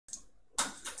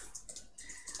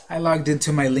I logged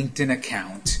into my LinkedIn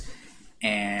account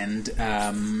and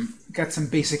got some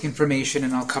basic information,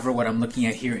 and I'll cover what I'm looking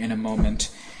at here in a moment.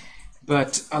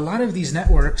 But a lot of these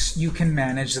networks, you can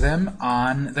manage them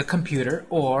on the computer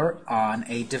or on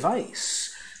a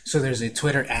device. So there's a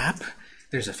Twitter app,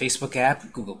 there's a Facebook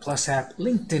app, Google Plus app,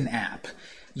 LinkedIn app.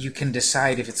 You can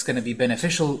decide if it's going to be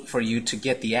beneficial for you to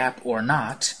get the app or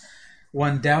not.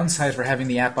 One downside for having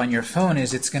the app on your phone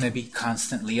is it's going to be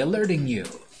constantly alerting you.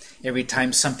 Every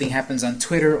time something happens on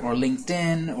Twitter or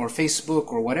LinkedIn or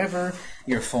Facebook or whatever,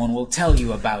 your phone will tell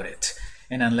you about it.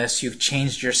 And unless you've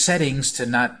changed your settings to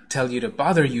not tell you to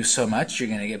bother you so much, you're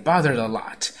going to get bothered a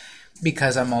lot.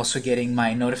 Because I'm also getting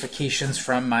my notifications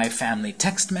from my family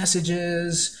text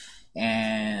messages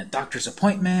and doctor's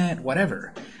appointment,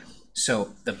 whatever.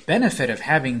 So the benefit of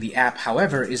having the app,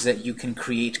 however, is that you can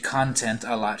create content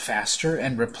a lot faster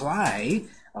and reply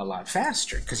a lot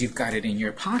faster because you've got it in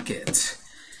your pocket.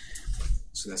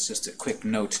 So that's just a quick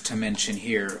note to mention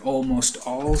here. Almost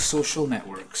all social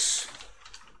networks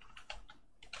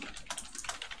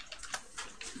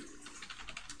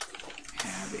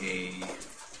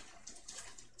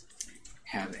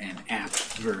have an app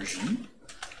version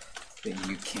that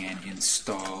you can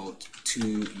install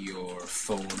to your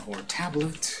phone or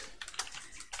tablet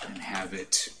and have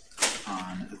it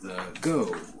on the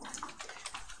go.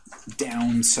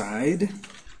 Downside,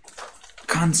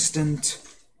 constant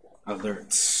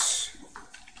alerts,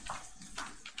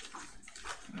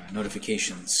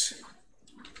 notifications,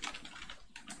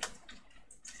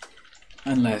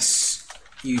 unless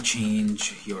you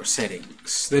change your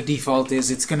settings. The default is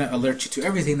it's going to alert you to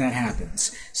everything that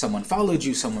happens. Someone followed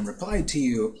you, someone replied to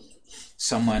you,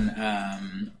 someone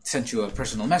sent you a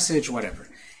personal message, whatever.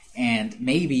 And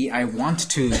maybe I want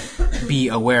to be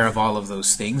aware of all of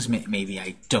those things. Maybe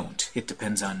I don't. It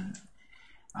depends on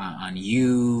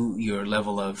you, your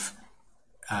level of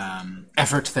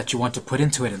effort that you want to put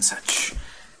into it and such.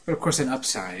 But of course, an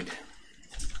upside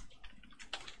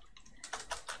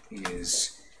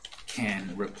is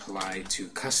can reply to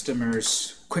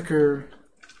customers quicker,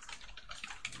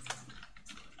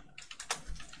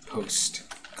 post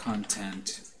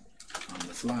content on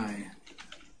the fly.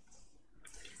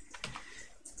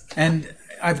 And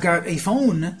I've got a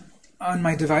phone on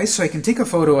my device, so I can take a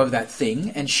photo of that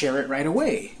thing and share it right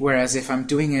away. Whereas if I'm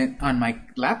doing it on my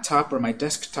laptop or my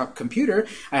desktop computer,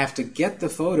 I have to get the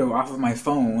photo off of my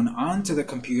phone onto the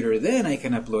computer, then I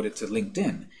can upload it to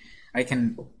LinkedIn. I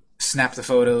can snap the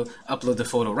photo, upload the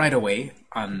photo right away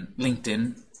on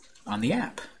LinkedIn on the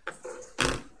app.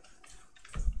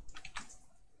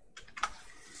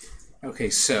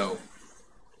 Okay, so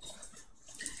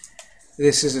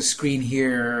this is a screen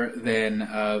here then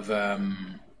of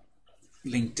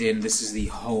LinkedIn. This is the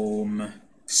home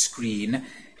screen.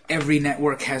 Every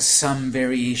network has some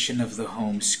variation of the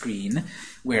home screen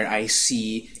where I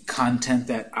see content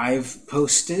that I've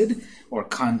posted or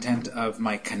content of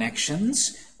my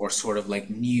connections or sort of like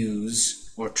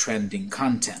news or trending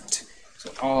content.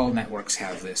 So all networks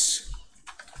have this.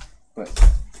 But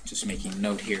just making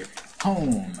note here,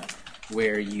 home,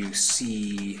 where you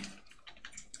see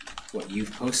what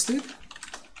you've posted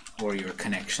or your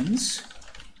connections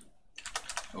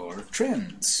or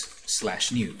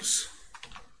trends/news.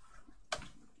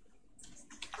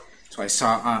 So I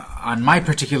saw on my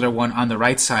particular one on the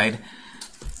right side,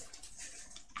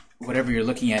 whatever you're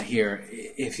looking at here,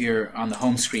 if you're on the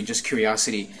home screen, just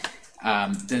curiosity,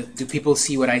 do people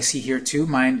see what I see here too?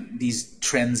 These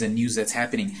trends and news that's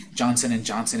happening. Johnson &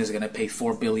 Johnson is going to pay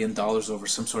 $4 billion over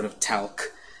some sort of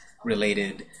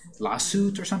talc-related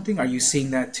lawsuit or something. Are you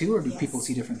seeing that too, or do people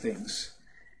see different things?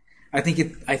 I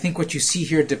think what you see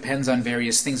here depends on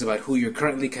various things about who you're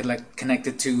currently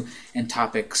connected to and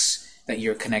topics that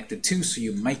you're connected to, so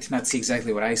you might not see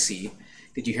exactly what I see.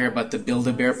 Did you hear about the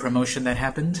Build-A-Bear promotion that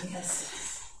happened? Yes.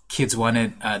 Kids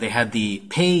wanted, they had the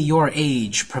Pay Your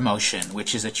Age promotion,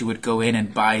 which is that you would go in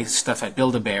and buy stuff at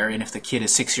Build-A-Bear, and if the kid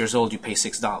is 6 years old, you pay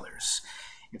 $6.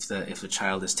 If the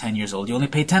child is 10 years old, you only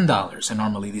pay $10, and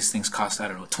normally these things cost, I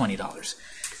don't know, $20.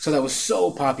 So that was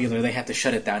so popular, they had to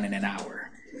shut it down in an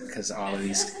hour, because all of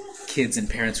these kids and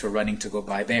parents were running to go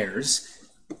buy bears.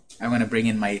 I want to bring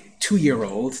in my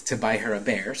 2-year-old to buy her a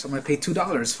bear, so I'm going to pay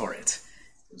 $2 for it.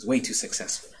 It was way too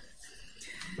successful.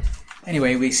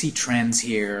 Anyway, we see trends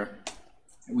here.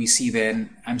 We see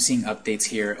then, I'm seeing updates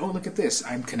here. Oh, look at this.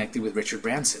 I'm connected with Richard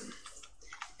Branson.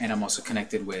 And I'm also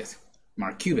connected with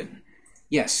Mark Cuban.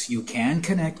 Yes, you can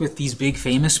connect with these big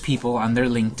famous people on their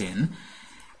LinkedIn.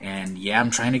 And yeah, I'm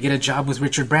trying to get a job with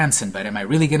Richard Branson, but am I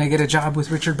really going to get a job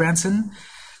with Richard Branson?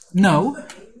 No.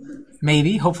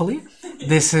 Maybe, hopefully.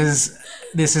 This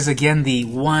is again the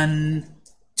 1,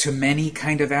 to many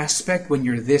kind of aspect. When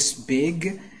you're this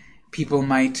big, people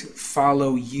might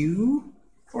follow you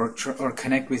or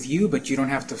connect with you, but you don't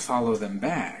have to follow them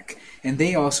back. And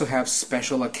they also have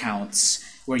special accounts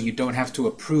where you don't have to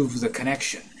approve the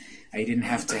connection. I didn't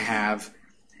have to have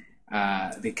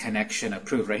the connection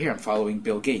approved. Right here, I'm following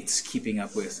Bill Gates, keeping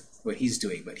up with what he's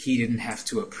doing, but he didn't have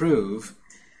to approve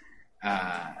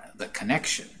the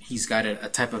connection. He's got a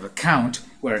type of account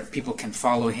where people can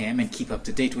follow him and keep up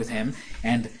to date with him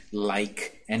and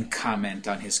like and comment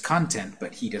on his content,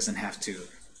 but he doesn't have to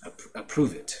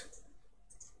approve it.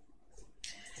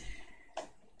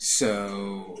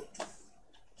 So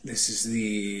this is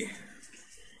the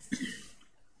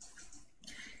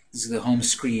home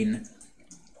screen,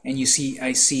 and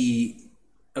I see,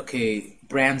 okay,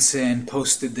 Branson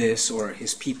posted this, or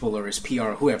his people or his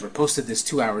PR, whoever, posted this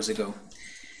 2 hours ago.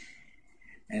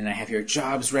 And I have here,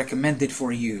 jobs recommended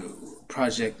for you,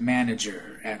 project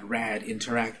manager at RAD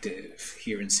Interactive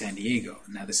here in San Diego.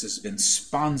 Now this has been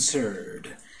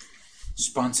sponsored.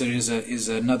 Sponsored is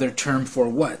another term for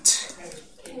what?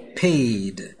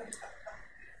 Paid.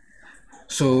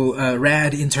 So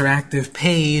RAD Interactive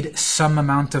paid some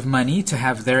amount of money to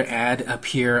have their ad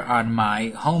appear on my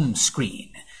home screen.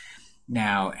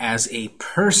 Now, as a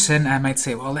person, I might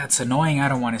say, well, that's annoying. I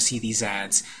don't want to see these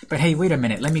ads. But hey, wait a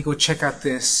minute. Let me go check out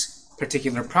this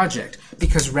particular project.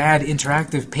 Because RAD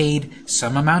Interactive paid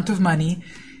some amount of money,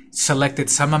 selected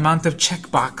some amount of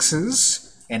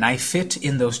checkboxes, and I fit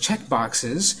in those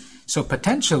checkboxes. So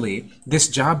potentially, this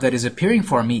job that is appearing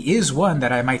for me is one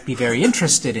that I might be very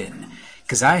interested in.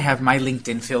 Because I have my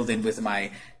LinkedIn filled in with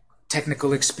my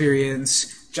technical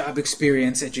experience, job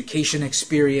experience, education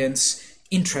experience,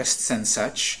 interests and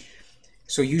such.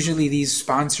 So usually these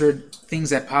sponsored things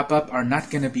that pop up are not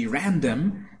going to be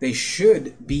random. They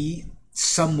should be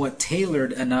somewhat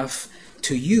tailored enough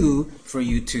to you for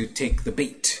you to take the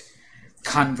bait.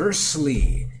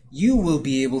 Conversely, you will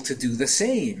be able to do the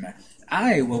same.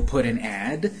 I will put an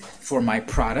ad for my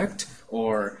product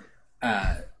or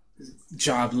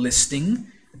job listing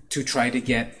to try to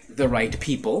get the right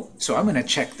people. So I'm going to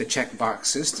check the check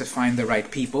boxes to find the right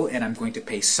people, and I'm going to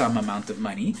pay some amount of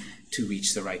money to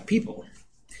reach the right people.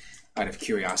 Out of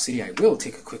curiosity, I will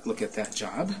take a quick look at that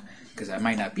job, because I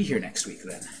might not be here next week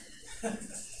then.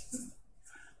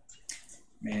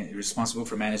 Responsible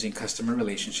for managing customer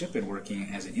relationship and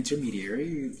working as an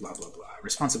intermediary, blah, blah, blah.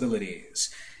 Responsibilities.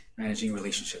 Managing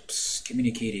relationships,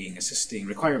 communicating, assisting,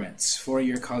 requirements,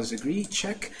 4-year college degree,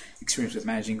 check. Experience with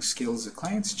managing skills of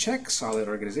clients, check. Solid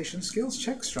organization skills,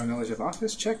 check. Strong knowledge of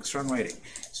Office, check. Strong writing.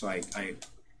 So I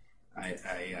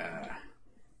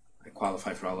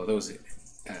qualify for all of those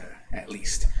at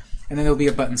least. And then there'll be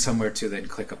a button somewhere to then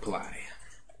click apply.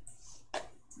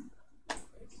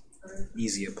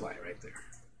 Easy apply right there.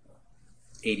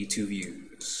 82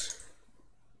 views.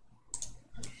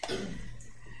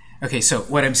 Okay, so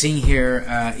what I'm seeing here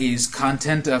is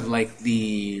content of like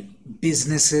the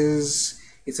businesses.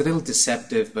 It's a little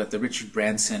deceptive, but the Richard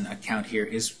Branson account here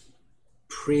is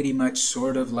pretty much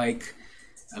sort of like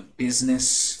a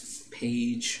business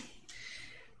page.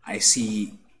 I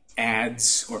see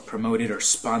ads or promoted or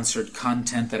sponsored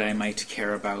content that I might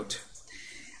care about.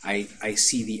 I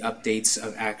see the updates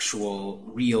of actual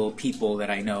real people that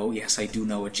I know. Yes, I do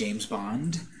know a James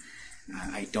Bond.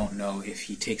 I don't know if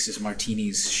he takes his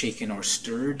martinis shaken or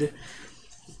stirred,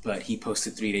 but he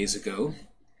posted 3 days ago.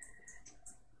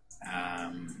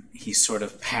 He sort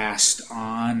of passed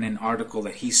on an article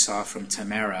that he saw from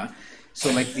Tamara.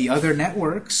 So like the other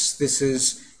networks, this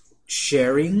is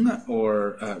sharing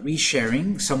or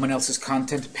resharing someone else's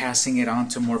content, passing it on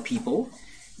to more people.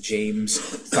 James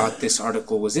thought this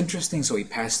article was interesting, so he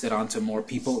passed it on to more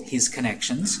people, his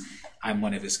connections. I'm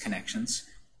one of his connections.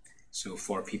 So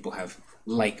 4 people have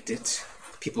liked it.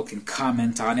 People can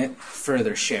comment on it,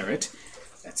 further share it.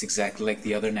 That's exactly like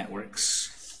the other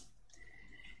networks.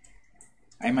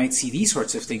 I might see these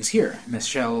sorts of things here.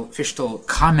 Michelle Fischel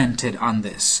commented on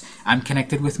this. I'm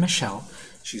connected with Michelle.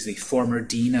 She's the former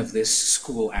dean of this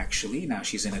school, actually. Now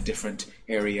she's in a different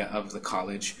area of the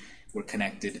college. We're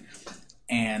connected.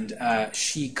 And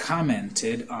she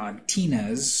commented on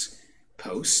Tina's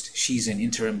post. She's an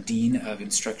interim dean of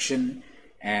instruction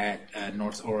at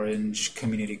North Orange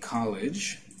Community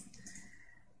College.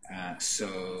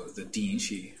 So the dean,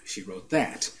 she wrote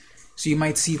that. So you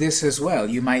might see this as well.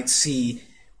 You might see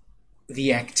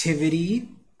the activity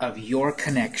of your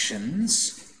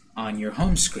connections on your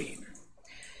home screen.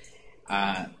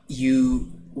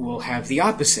 You will have the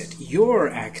opposite. Your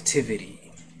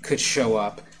activity could show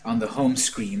up on the home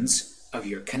screens of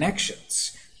your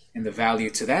connections. And the value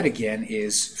to that, again,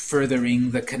 is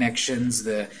furthering the connections,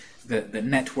 the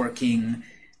networking,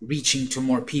 reaching to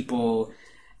more people,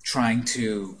 trying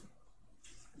to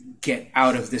get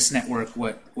out of this network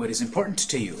what is important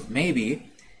to you.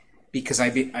 Maybe because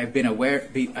I've been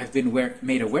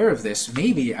made aware of this,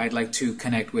 maybe I'd like to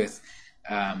connect with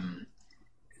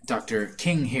Dr.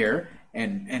 King here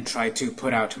and try to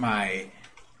put out my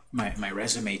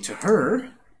resume to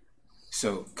her.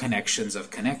 So connections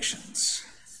of connections.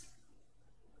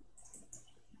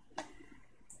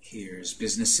 Here's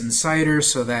Business Insider.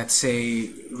 So that's a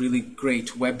really great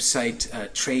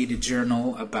website, trade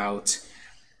journal about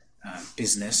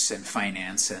business and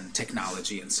finance and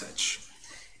technology and such.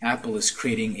 Apple is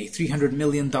creating a $300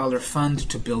 million fund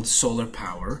to build solar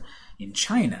power in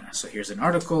China. So here's an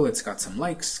article. It's got some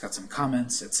likes, it's got some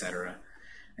comments, etc.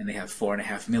 And they have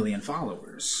 4.5 million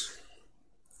followers.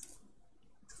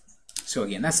 So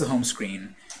again, that's the home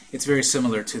screen. It's very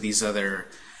similar to these other.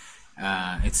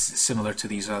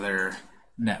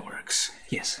 Networks.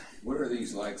 Yes. Where are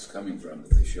these likes coming from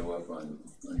that they show up on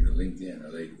your LinkedIn?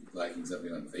 Are they liking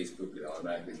something on Facebook that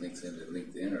automatically links into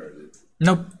LinkedIn, or is it?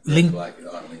 Nope. Like it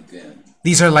on LinkedIn.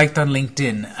 These are liked on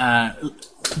LinkedIn.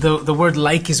 The word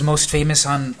like is most famous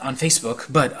on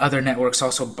Facebook, but other networks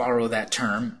also borrow that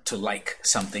term to like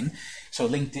something. So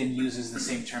LinkedIn uses the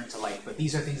same term to like, but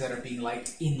these are things that are being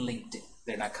liked in LinkedIn.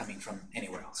 They're not coming from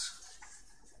anywhere else.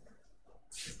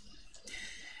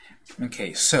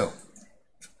 Okay, so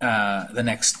the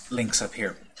next link's up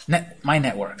here. My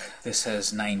network. This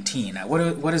says 19. Now,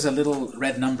 what does a little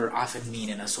red number often mean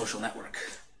in a social network?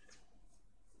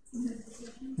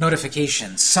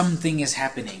 Notification. Something is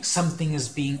happening. Something is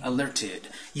being alerted.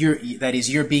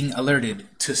 You're being alerted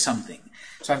to something.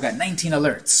 So I've got 19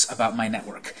 alerts about my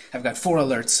network. I've got 4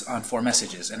 alerts on 4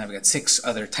 messages, and I've got 6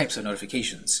 other types of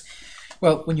notifications.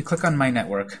 Well, when you click on my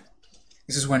network,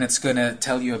 this is when it's going to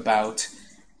tell you about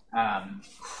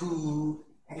who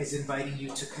is inviting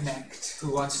you to connect,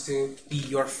 who wants to be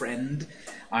your friend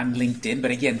on LinkedIn.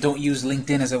 But again, don't use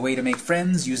LinkedIn as a way to make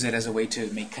friends. Use it as a way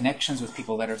to make connections with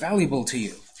people that are valuable to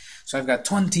you. So I've got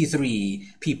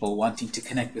 23 people wanting to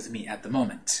connect with me at the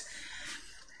moment.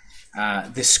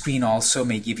 This screen also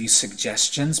may give you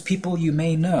suggestions, people you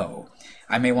may know.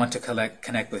 I may want to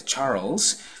connect with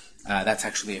Charles. That's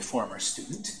actually a former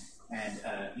student. And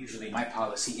usually my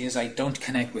policy is I don't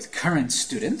connect with current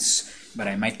students, but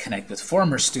I might connect with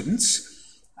former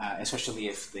students, especially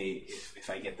if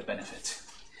I get the benefit.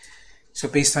 So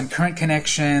based on current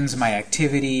connections, my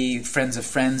activity, friends of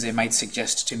friends, it might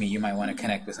suggest to me you might want to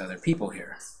connect with other people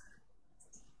here.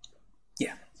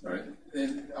 Yeah. All right.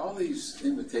 And all these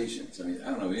invitations, I mean,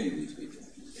 I don't know any of these people.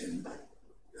 And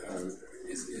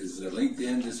is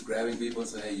LinkedIn just grabbing people and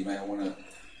saying, hey, you might want to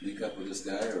link up with this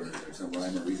guy, or some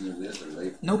rhyme or reason of this, or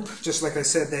they... Nope. Just like I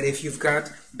said, that if you've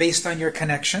got, based on your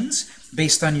connections,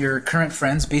 based on your current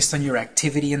friends, based on your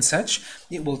activity and such,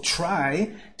 it will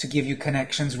try to give you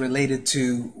connections related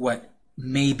to what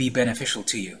may be beneficial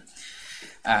to you.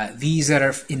 These that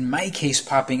are, in my case,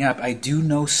 popping up, I do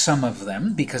know some of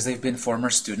them because they've been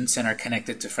former students and are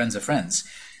connected to friends of friends.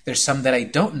 There's some that I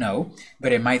don't know,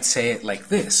 but it might say it like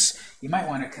this. You might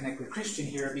want to connect with Christian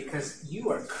here because you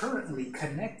are currently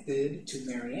connected to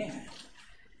Marianne.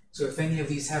 So if any of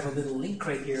these have a little link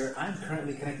right here, I'm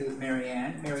currently connected with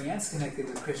Marianne. Marianne's connected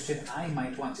with Christian. I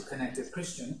might want to connect with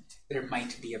Christian. There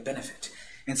might be a benefit.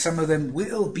 And some of them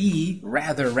will be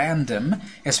rather random,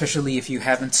 especially if you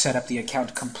haven't set up the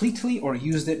account completely or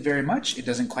used it very much. It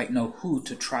doesn't quite know who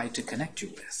to try to connect you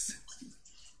with.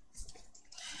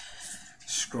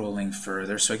 Scrolling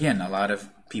further. So again, a lot of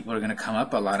people are going to come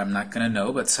up. A lot I'm not going to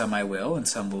know, but some I will, and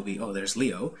some will be, oh, there's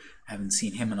Leo. I haven't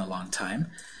seen him in a long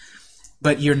time.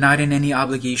 But you're not in any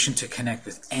obligation to connect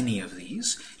with any of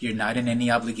these. You're not in any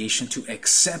obligation to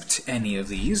accept any of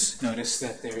these. Notice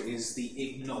that there is the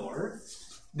ignore.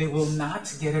 They will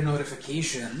not get a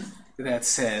notification that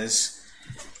says,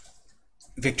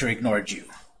 Victor ignored you.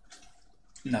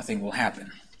 Nothing will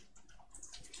happen.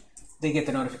 They get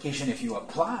the notification if you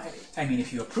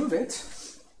if you approve it,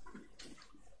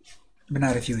 but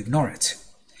not if you ignore it.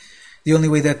 The only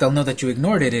way that they'll know that you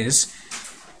ignored it is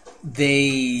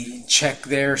they check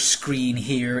their screen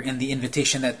here and the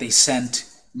invitation that they sent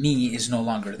me is no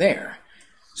longer there.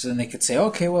 So then they could say,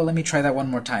 okay, well, let me try that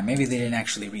one more time. Maybe they didn't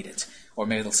actually read it. Or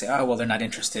maybe they'll say, oh, well, they're not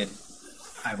interested.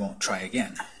 I won't try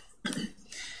again.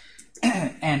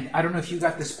 And I don't know if you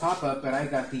got this pop-up, but I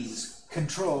got these.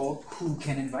 Control who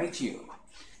can invite you.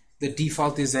 The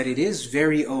default is that it is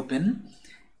very open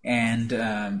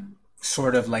and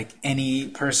sort of like any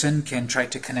person can try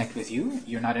to connect with you.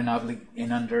 You're not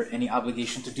under any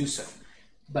obligation to do so.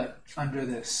 But under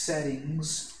the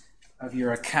settings of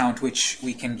your account, which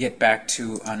we can get back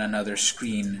to on another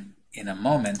screen in a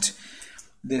moment,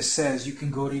 this says you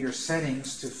can go to your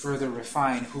settings to further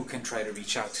refine who can try to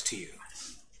reach out to you.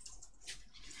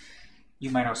 You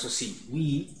might also see,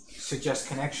 we suggest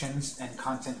connections and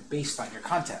content based on your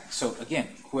contacts. So again,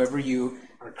 whoever you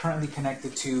are currently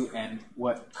connected to and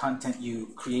what content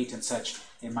you create and such,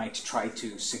 it might try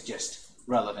to suggest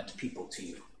relevant people to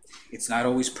you. It's not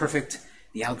always perfect.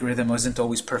 The algorithm wasn't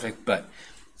always perfect, but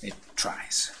it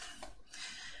tries.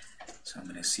 So I'm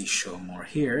going to see show more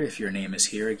here. If your name is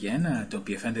here again, don't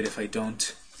be offended if I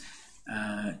don't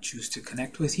choose to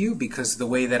connect with you, because the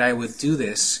way that I would do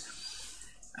this,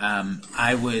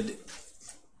 I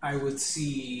would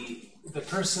see the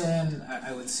person,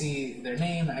 I would see their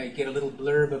name, I get a little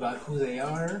blurb about who they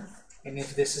are, and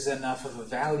if this is enough of a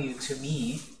value to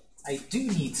me, I do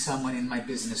need someone in my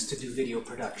business to do video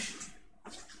production.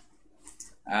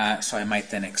 So I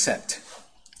might then accept.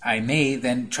 I may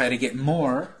then try to get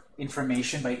more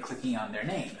information by clicking on their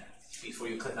name. Before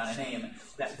you click on a name,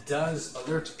 that does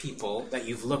alert people that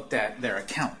you've looked at their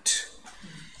account.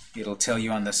 It'll tell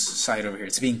you on the side over here.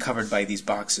 It's being covered by these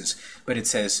boxes, but it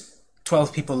says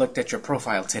 12 people looked at your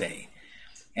profile today.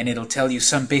 And it'll tell you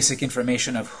some basic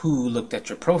information of who looked at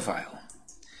your profile.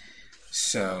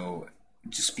 So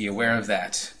just be aware of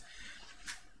that.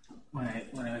 When I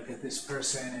look at this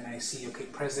person and I see, okay,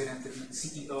 president and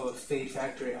CEO of Fade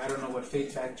Factory, I don't know what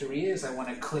Fade Factory is, I want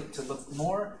to click to look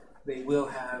more, they will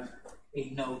have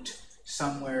a note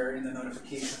somewhere in the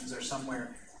notifications or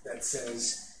somewhere that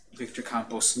says Victor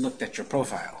Campos looked at your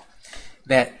profile.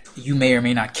 That you may or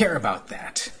may not care about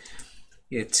that.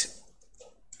 It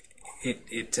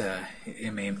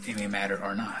may matter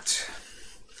or not.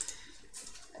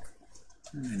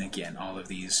 And again, all of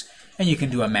these, and you can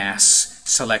do a mass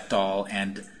select all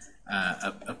and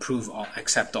approve all,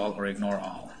 accept all, or ignore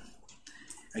all.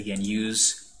 Again,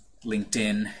 use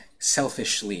LinkedIn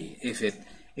selfishly. If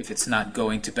it's not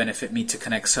going to benefit me to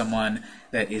connect someone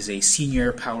that is a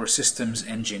senior power systems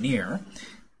engineer,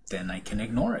 then I can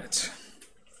ignore it.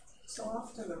 So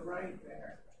off to the right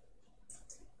there,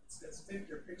 it says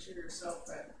Victor, picture yourself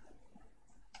at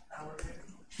Allergan.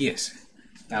 Yes.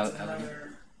 That's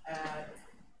another ad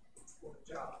or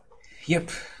job.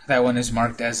 Yep, that one is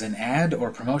marked as an ad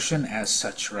or promotion as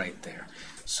such right there.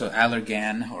 So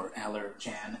Allergan or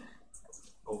Allergan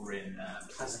over in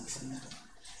Pleasanton,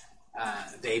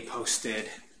 they posted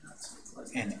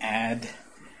an ad,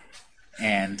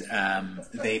 and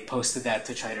they posted that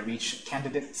to try to reach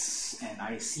candidates, and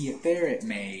I see it there. It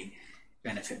may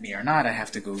benefit me or not. I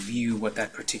have to go view what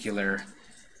that particular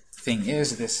thing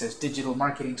is. This says digital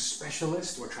marketing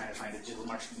specialist. We're trying to find a digital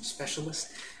marketing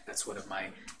specialist. That's one of my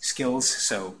skills.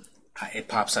 So it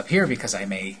pops up here because I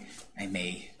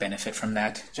may benefit from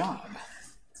that job.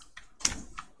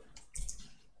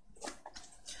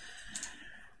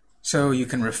 So you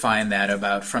can refine that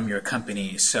about from your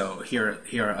company. So here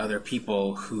are other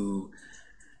people who.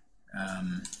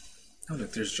 Oh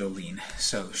look, there's Jolene.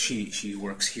 So she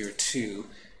works here too.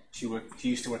 She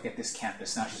used to work at this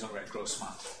campus. Now she's over at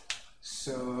Grossmont.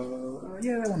 So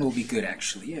yeah, that one will be good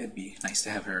actually. Yeah, it'd be nice to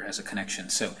have her as a connection.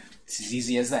 So it's as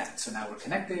easy as that. So now we're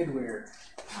connected. We're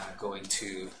going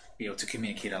to be able to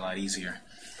communicate a lot easier.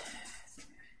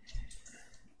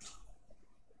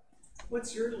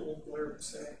 What's your little blurb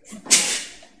say?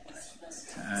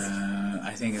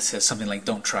 I think it says something like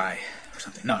 "Don't try" or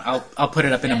something. No, I'll put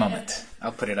it up in a moment.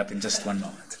 I'll put it up in just one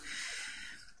moment.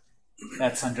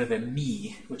 That's under the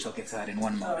me, which I'll get to that in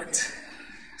one moment.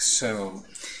 Okay. So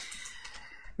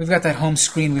we've got that home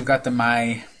screen. We've got the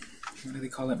my, what do they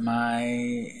call it?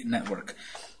 My network.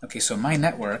 Okay, so my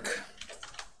network,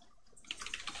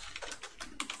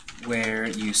 where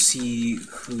you see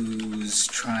who's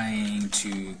trying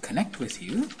to connect with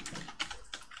you.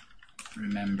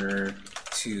 Remember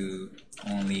to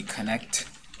only connect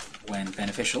when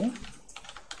beneficial.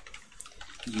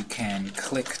 You can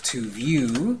click to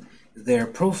view their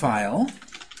profile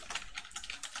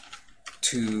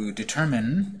to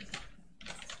determine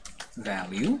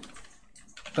value,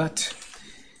 but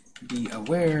be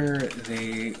aware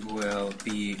they will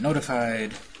be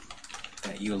notified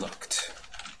that you looked.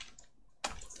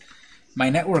 My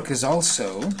network is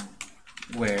also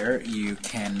where you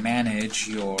can manage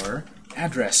your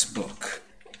address book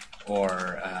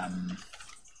or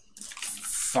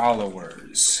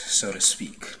followers, so to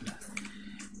speak.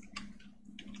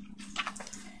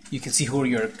 You can see who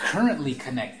you're currently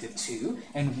connected to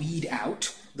and weed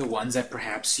out the ones that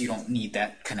perhaps you don't need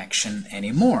that connection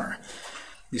anymore.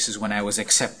 This is when I was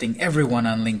accepting everyone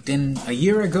on LinkedIn a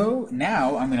year ago.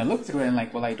 Now I'm going to look through it and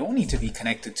like, well, I don't need to be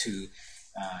connected to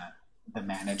the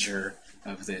manager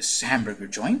of this hamburger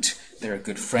joint. They're a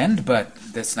good friend, but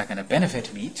that's not going to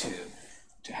benefit me to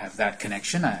to have that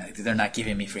connection. They're not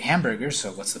giving me free hamburgers,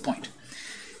 so what's the point?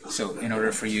 So in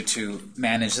order for you to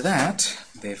manage that,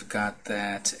 they've got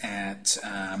that at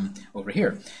over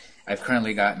here. I've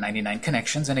currently got 99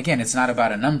 connections, and again, it's not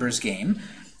about a numbers game.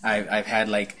 I've had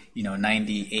like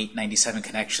 98, 97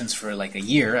 connections for like a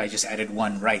year. I just added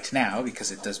one right now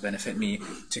because it does benefit me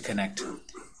to connect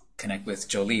with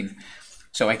Jolene.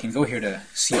 So I can go here to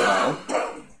see all,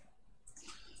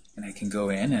 and I can go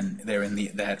in, and they're in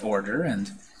that order,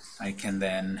 and I can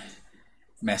then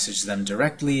message them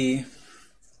directly.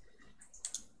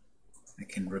 I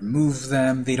can remove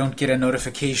them. They don't get a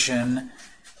notification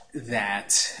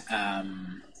that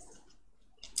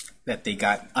that they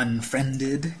got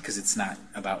unfriended, because it's not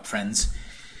about friends,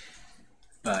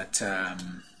 but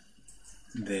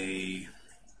they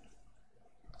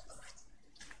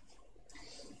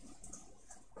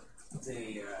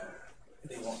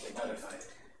won't get notified.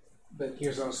 But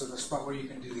here's also the spot where you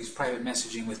can do these private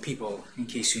messaging with people in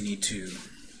case you need to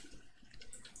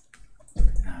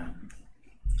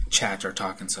chat or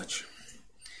talk and such.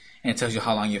 And it tells you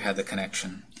how long you've had the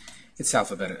connection. It's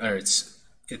alphabetical, or it's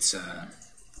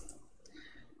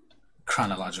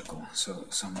chronological, so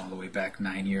some all the way back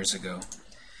 9 years ago.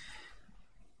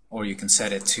 Or you can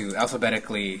set it to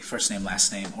alphabetically, first name,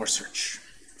 last name, or search.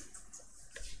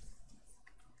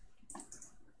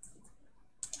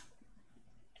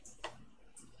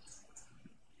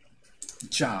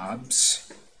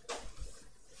 Jobs.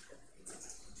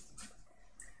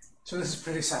 So this is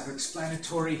pretty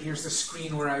self-explanatory. Here's the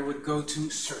screen where I would go to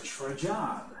search for a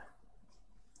job.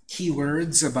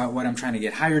 Keywords about what I'm trying to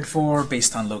get hired for,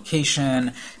 based on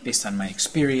location, based on my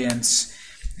experience,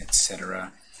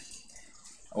 etc.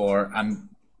 Or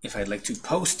if I'd like to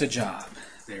post a job,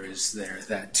 there's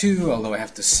that too, although I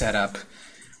have to set up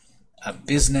a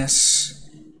business.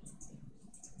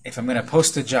 If I'm going to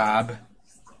post a job,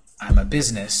 I'm a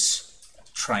business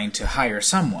trying to hire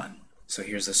someone. So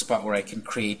here's a spot where I can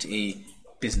create a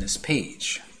business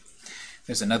page.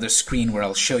 There's another screen where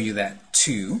I'll show you that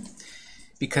too,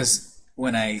 because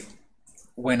when I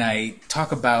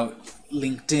talk about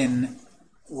LinkedIn,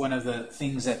 one of the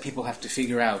things that people have to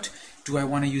figure out, do I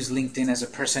want to use LinkedIn as a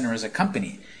person or as a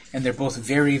company? And they're both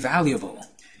very valuable.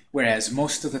 Whereas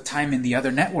most of the time in the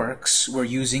other networks, we're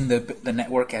using the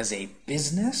network as a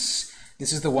business.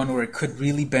 This is the one where it could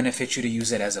really benefit you to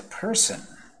use it as a person.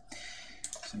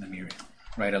 So let me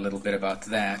write a little bit about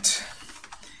that.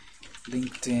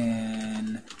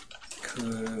 LinkedIn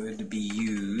could be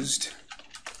used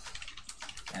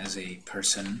as a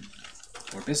person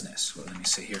or business. Well, let me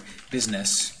say here,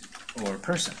 business or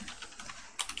person.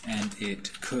 And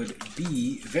it could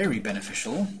be very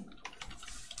beneficial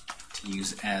to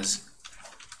use as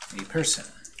a person.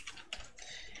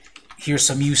 Here's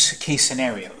some use case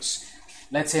scenarios.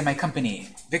 Let's say my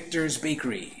company, Victor's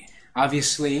Bakery.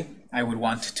 Obviously, I would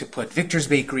want to put Victor's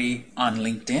Bakery on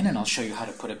LinkedIn, and I'll show you how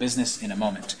to put a business in a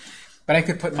moment. But I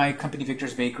could put my company,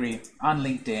 Victor's Bakery, on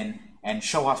LinkedIn and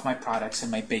show off my products and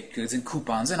my baked goods and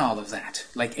coupons and all of that,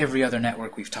 like every other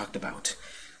network we've talked about.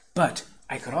 But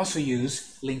I could also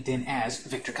use LinkedIn as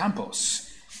Victor Campos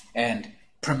and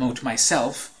promote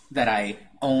myself that I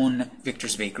own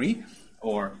Victor's Bakery,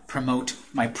 or promote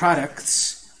my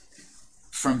products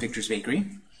from Victor's Bakery.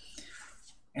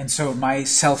 And so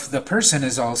myself, the person,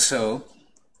 is also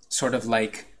sort of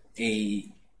like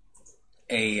a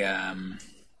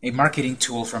marketing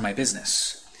tool for my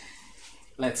business.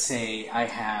 Let's say I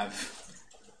have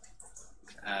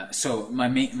so my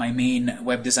main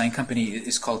web design company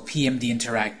is called PMD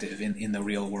Interactive in the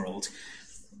real world.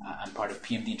 I'm part of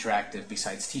PMD Interactive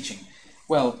besides teaching.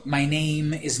 Well, my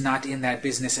name is not in that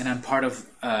business, and I'm part of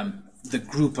the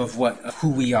group of who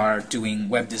we are doing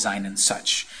web design and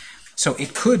such. So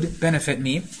it could benefit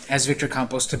me as Victor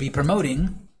Campos to be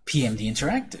promoting PMD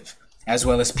Interactive, as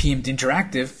well as PMD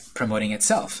Interactive promoting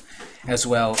itself, as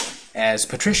well as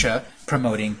Patricia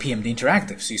promoting PMD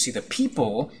Interactive. So you see, the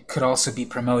people could also be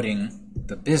promoting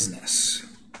the business.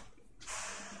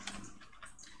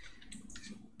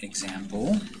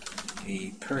 Example,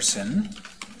 a person,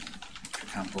 Victor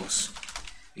Campos,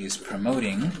 is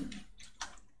promoting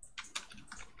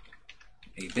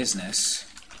a business,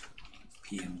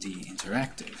 PMD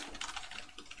Interactive.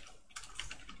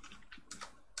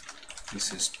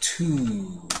 This is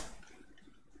two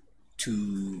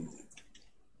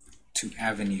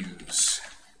avenues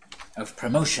of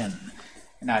promotion,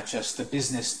 not just the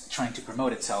business trying to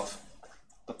promote itself,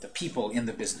 but the people in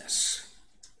the business.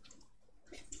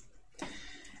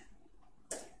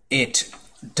 It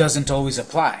doesn't always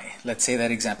apply. Let's say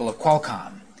that example of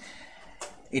Qualcomm.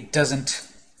 It doesn't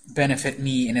benefit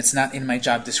me, and it's not in my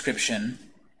job description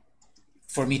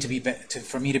for me to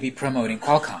be promoting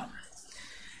Qualcomm.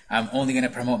 I'm only going to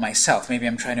promote myself. Maybe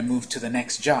I'm trying to move to the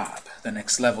next job, the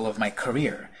next level of my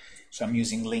career. So I'm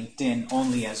using LinkedIn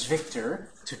only as Victor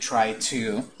to try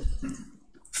to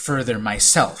further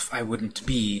myself. I wouldn't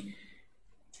be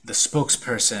the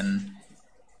spokesperson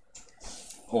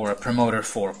or a promoter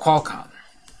for Qualcomm.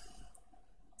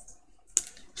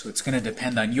 So it's going to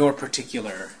depend on your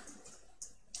particular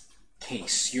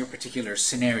case, your particular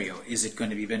scenario. Is it going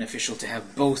to be beneficial to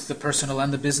have both the personal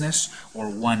and the business, or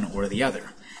one or the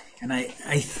other? And I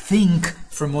think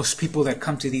for most people that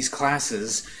come to these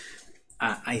classes,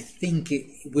 I think it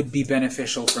would be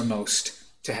beneficial for most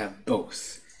to have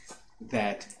both.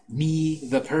 That me,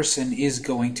 the person, is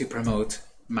going to promote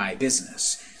my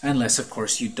business. Unless, of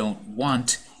course, you don't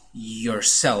want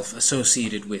yourself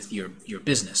associated with your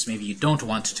business. Maybe you don't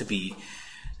want to be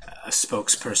a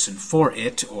spokesperson for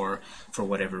it, or for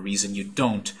whatever reason you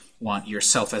don't want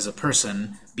yourself as a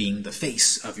person being the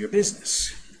face of your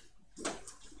business.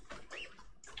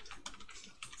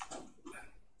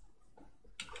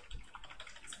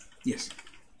 Yes?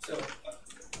 So,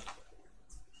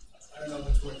 I don't know if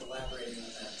it's worth elaborating on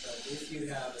that, but if you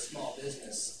have a small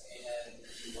business and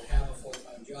you have a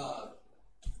full-time job,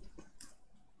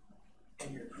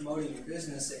 and you're promoting your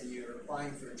business and you're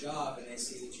applying for a job and they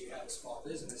see that you have a small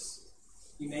business,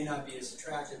 you may not be as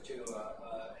attractive to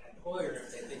an employer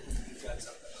if they think you've got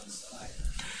something on the side.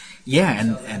 Yeah,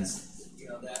 and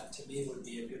that to me would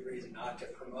be a good reason not to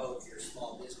promote your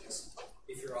small business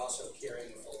if you're also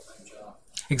carrying a full-time job.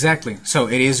 Exactly. So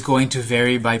it is going to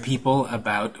vary by people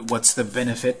about what's the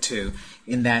benefit to,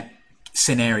 in that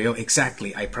scenario,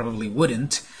 exactly. I probably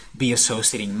wouldn't be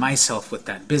associating myself with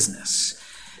that business.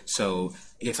 So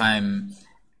if I'm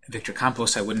Victor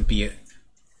Campos, I wouldn't be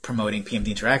promoting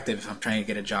PMD Interactive if I'm trying to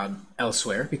get a job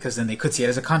elsewhere, because then they could see it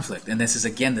as a conflict. And this is,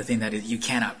 again, the thing that you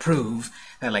cannot prove,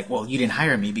 that like, well, you didn't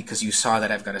hire me because you saw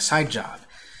that I've got a side job.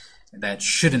 That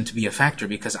shouldn't be a factor,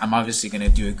 because I'm obviously going to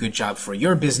do a good job for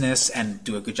your business and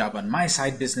do a good job on my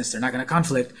side business. They're not going to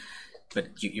conflict, but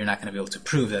you're not going to be able to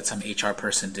prove that some HR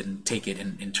person didn't take it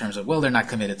in terms of, well, they're not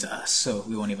committed to us, so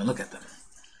we won't even look at them.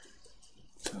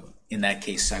 So in that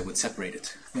case, I would separate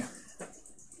it. Yeah.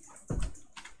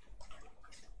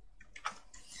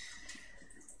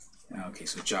 Okay,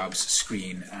 so jobs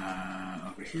screen.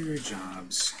 Over here,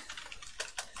 jobs,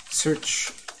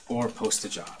 search or post a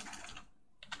job.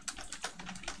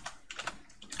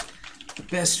 The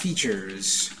best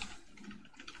features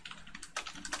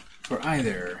for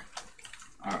either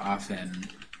are often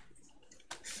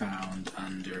found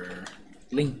under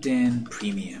LinkedIn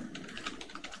Premium,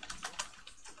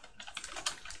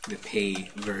 the pay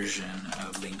version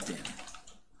of LinkedIn.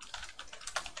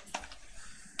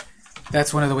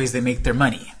 That's one of the ways they make their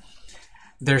money.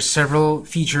 There's several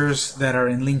features that are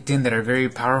in LinkedIn that are very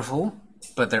powerful,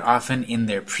 but they're often in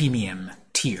their premium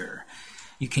tier.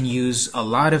 You can use a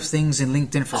lot of things in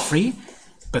LinkedIn for free,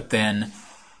 but then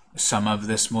some of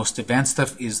this most advanced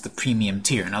stuff is the premium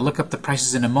tier. And I'll look up the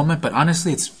prices in a moment, but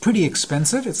honestly, it's pretty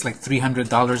expensive. It's like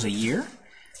 $300 a year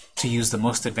to use the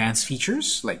most advanced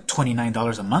features, like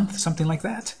 $29 a month, something like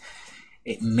that.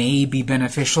 It may be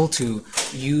beneficial to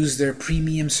use their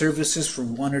premium services for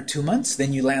 1 or 2 months,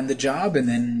 then you land the job and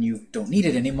then you don't need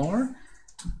it anymore,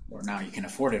 or now you can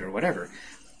afford it or whatever.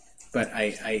 But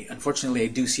unfortunately, I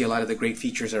do see a lot of the great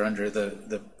features are under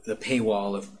the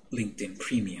paywall of LinkedIn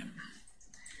Premium.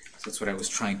 So that's what I was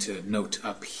trying to note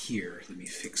up here. Let me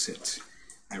fix it.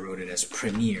 I wrote it as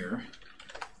Premier.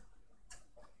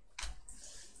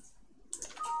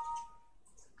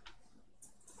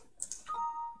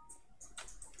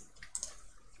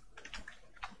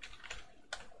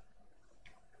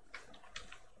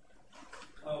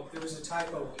 Oh, there was a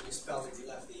typo when you spelled it. You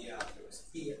left the it was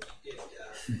P. You did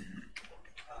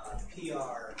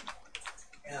PRM.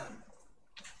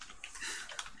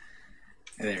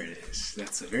 There it is.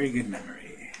 That's a very good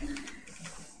memory.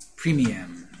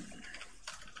 Premium.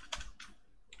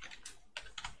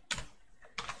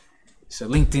 So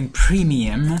LinkedIn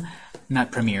Premium,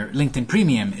 not Premier, LinkedIn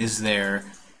Premium is their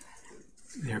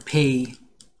pay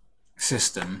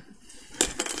system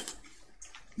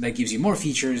that gives you more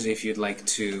features if you'd like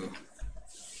to,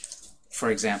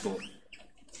 for example,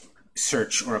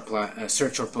 search or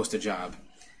post a job.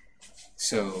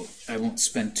 So I won't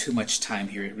spend too much time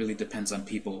here. It really depends on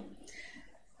people.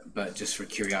 But just for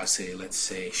curiosity, let's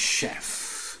say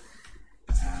chef.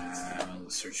 I'll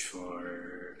search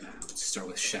for, let's start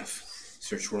with chef.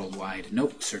 Search worldwide.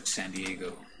 Nope, search San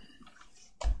Diego.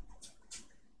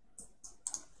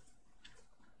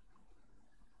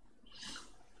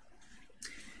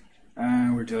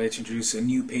 We're delighted to introduce a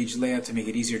new page layout to make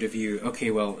it easier to view.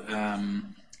 Okay, well,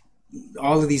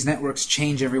 all of these networks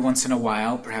change every once in a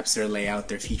while, perhaps their layout,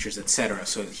 their features, etc.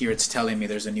 So here it's telling me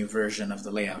there's a new version of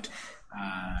the layout.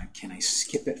 Can I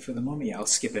skip it for the moment? Yeah, I'll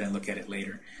skip it and look at it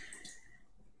later.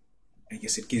 I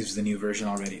guess it gives the new version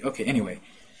already. Okay, anyway.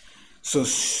 So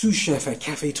sous chef at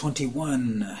Cafe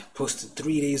 21 posted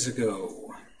 3 days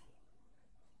ago.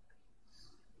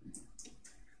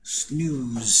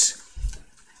 Snooze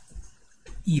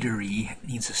Eatery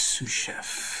needs a sous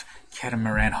chef.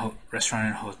 Catamaran Restaurant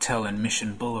and Hotel in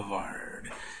Mission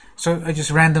Boulevard. So I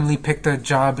just randomly picked a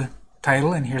job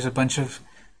title, and here's a bunch of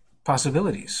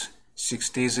possibilities. 6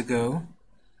 days ago,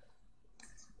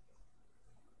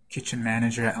 kitchen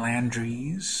manager at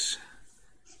Landry's,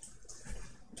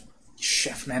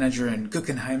 chef manager in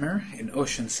Guggenheimer in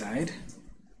Oceanside.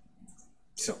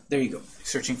 So there you go,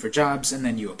 searching for jobs, and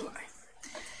then you apply.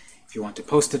 If you want to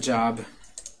post a job,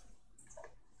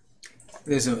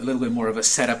 there's a little bit more of a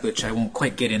setup, which I won't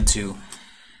quite get into.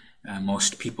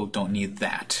 Most people don't need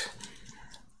that.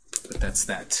 But that's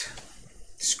that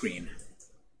screen.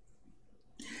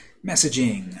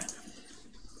 Messaging.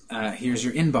 Here's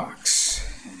your inbox.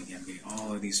 And again,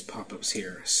 all of these pop-ups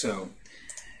here. So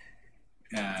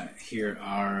here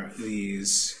are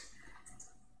these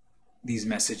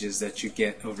messages that you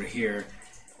get over here.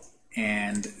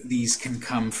 And these can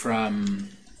come from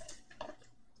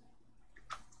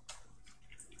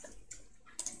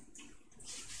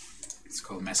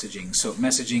called messaging. So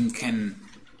messaging can,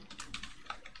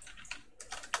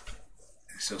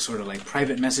 so sort of like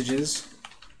private messages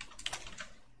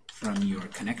from your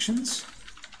connections,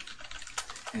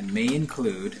 and may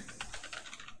include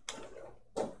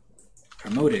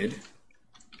promoted,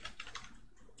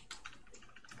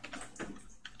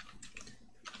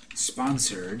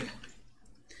 sponsored,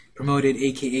 promoted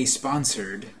aka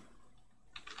sponsored,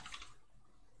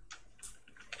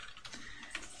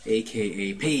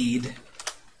 aka paid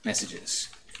messages.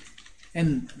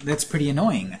 And that's pretty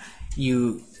annoying.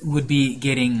 You would be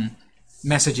getting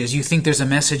messages. You think there's a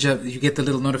message, you get the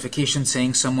little notification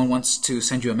saying someone wants to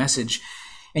send you a message,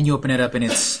 and you open it up and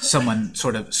it's someone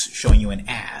sort of showing you an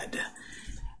ad.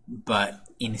 But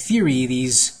in theory,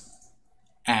 these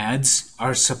ads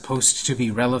are supposed to be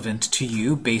relevant to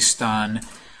you based on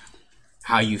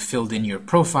how you filled in your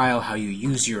profile, how you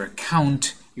use your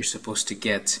account. You're supposed to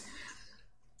get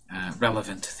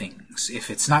relevant things. If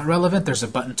it's not relevant, there's a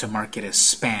button to mark it as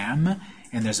spam,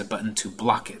 and there's a button to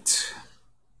block it.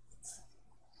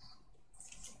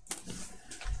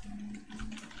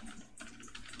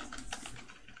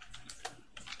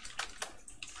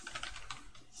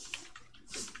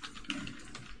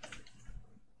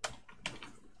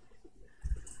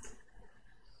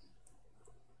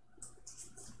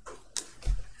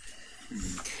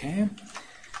 Okay.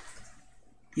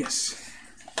 Yes.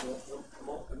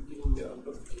 I'm getting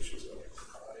notifications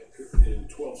in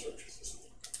 12 searches.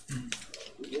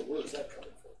 Where is that coming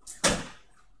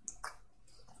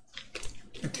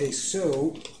from? Okay,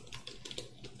 so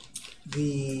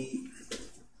the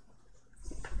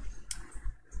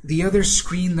other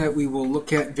screen that we will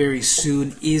look at very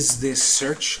soon is this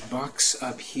search box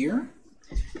up here.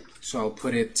 So I'll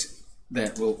put it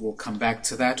that we'll come back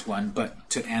to that one, but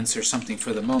to answer something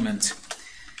for the moment,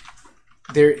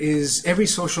 every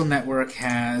social network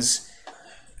has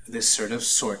this sort of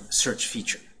search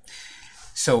feature.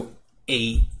 So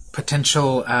a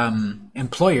potential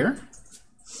employer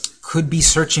could be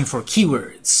searching for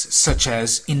keywords such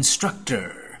as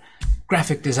instructor,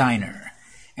 graphic designer,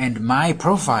 and my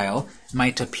profile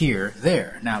might appear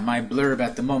there. Now, my blurb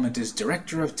at the moment is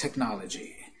Director of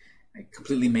Technology. I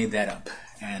completely made that up.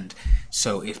 And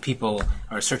so if people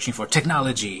are searching for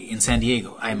technology in San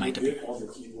Diego, I might appear. All the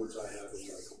keywords I have in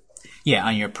my profile. Yeah,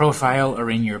 on your profile or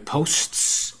in your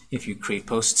posts, if you create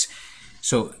posts.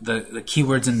 So the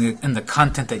keywords and the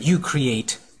content that you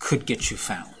create could get you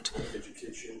found.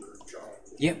 Education or job.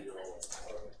 Yep.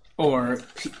 Or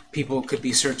people could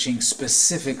be searching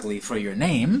specifically for your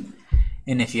name.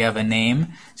 And if you have a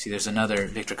name, see there's another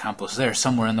Victor Campos there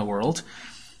somewhere in the world,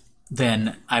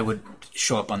 then I would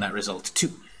show up on that result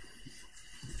too.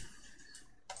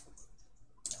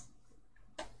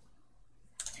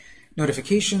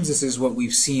 Notifications, this is what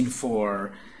we've seen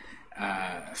for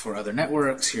other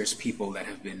networks. Here's people that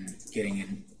have been getting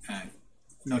in,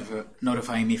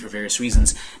 notifying me for various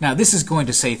reasons. Now this is going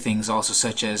to say things also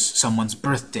such as someone's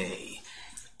birthday,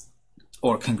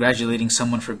 or congratulating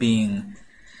someone for being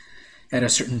at a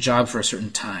certain job for a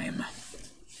certain time,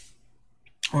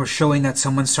 or showing that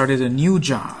someone started a new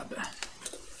job.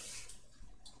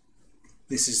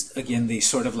 This is, again, the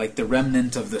sort of like the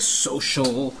remnant of the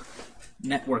social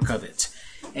network of it.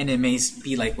 And it may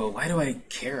be like, well, why do I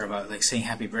care about like saying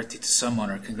happy birthday to someone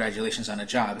or congratulations on a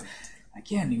job?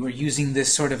 Again, we're using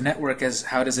this sort of network as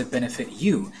how does it benefit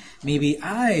you? Maybe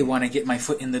I want to get my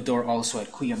foot in the door also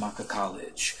at Cuyamaca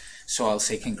College. So I'll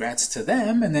say congrats to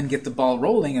them and then get the ball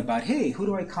rolling about, hey, who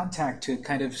do I contact to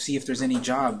kind of see if there's any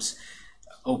jobs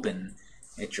open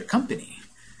at your company?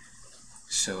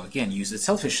 So again, use it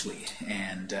selfishly.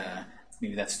 And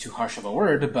maybe that's too harsh of a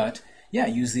word, but yeah,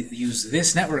 use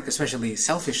this network especially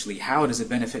selfishly. How does it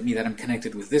benefit me that I'm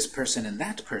connected with this person and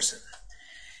that person?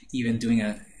 Even doing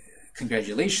a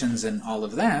congratulations and all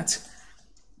of that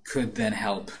could then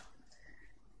help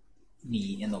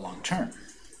me in the long term.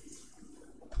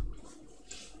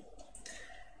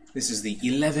 This is the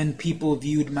 11 people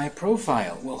viewed my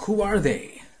profile. Well, who are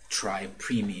they? Try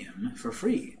Premium for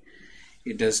free.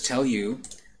 It does tell you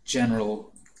generally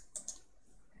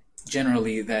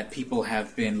that people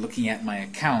have been looking at my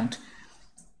account,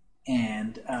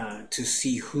 and to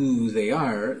see who they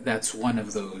are, that's one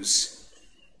of those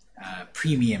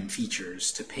premium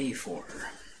features to pay for.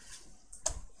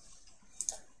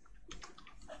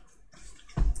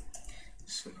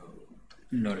 So,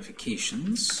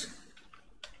 notifications.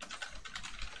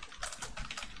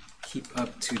 Keep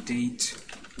up to date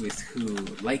with who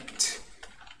liked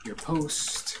your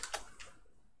post,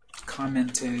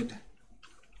 commented,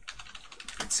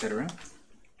 etc.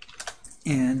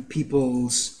 And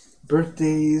people's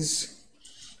birthdays,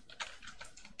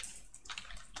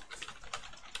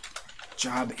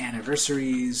 job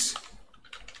anniversaries,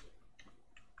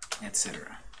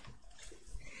 etc.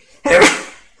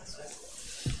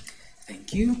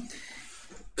 Thank you.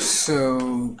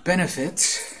 So,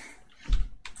 benefit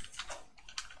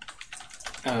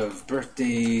of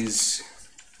birthdays,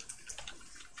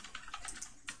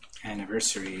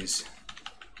 anniversaries,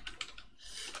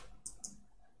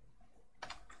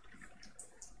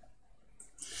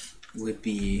 would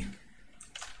be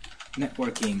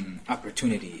networking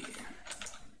opportunity.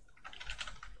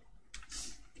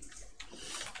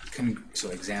 So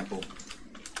example,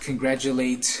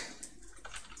 congratulate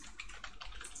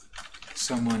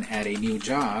someone at a new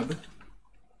job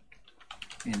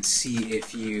and see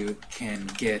if you can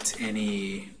get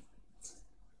any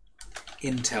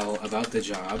intel about the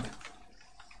job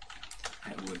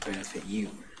that would benefit you.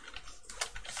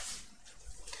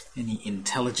 Any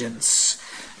intelligence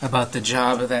about the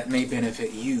job that may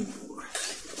benefit you.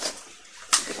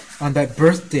 On that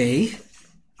birthday,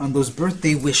 on those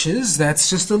birthday wishes, that's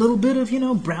just a little bit of,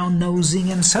 brown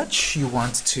nosing and such. You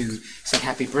want to say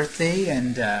happy birthday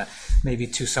and maybe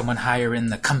to someone higher in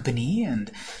the company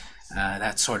and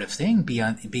that sort of thing. Be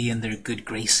in their good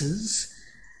graces,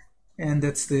 and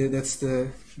that's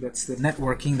the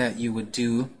networking that you would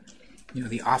do.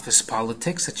 The office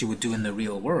politics that you would do in the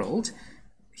real world,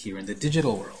 here in the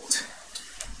digital world.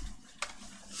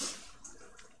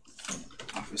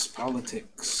 Office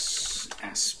politics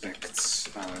aspects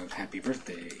of happy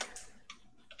birthday.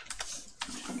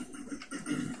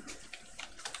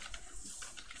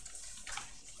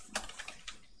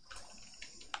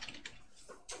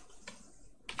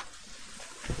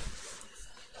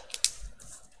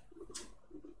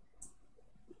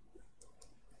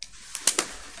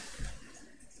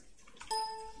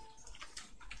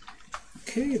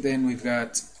 Okay, then we've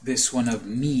got this one of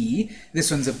me. This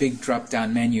one's a big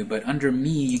drop-down menu, but under me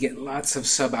you get lots of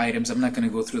sub-items. I'm not going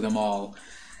to go through them all,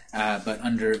 but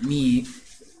under me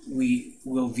we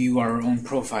will view our own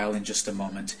profile in just a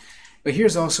moment. But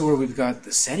here's also where we've got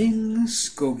the settings.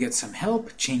 Go get some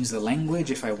help. Change the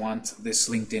language if I want this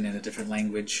LinkedIn in a different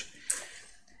language.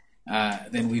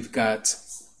 Then we've got,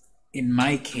 in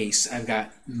my case, I've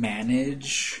got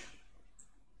manage,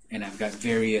 and I've got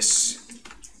various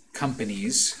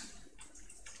companies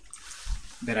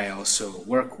that I also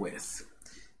work with.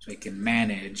 So I can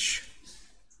manage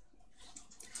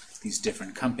these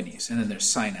different companies. And then there's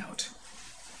sign out.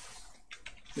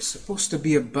 There's supposed to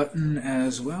be a button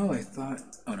as well. I thought,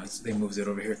 oh no, they moved it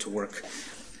over here to work.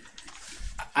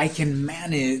 I can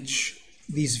manage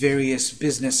these various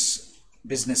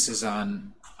businesses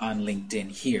on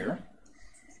LinkedIn here.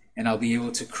 And I'll be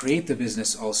able to create the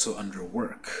business also under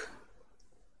work.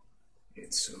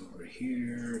 It's over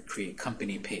here, create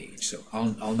company page. So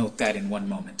I'll note that in one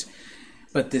moment.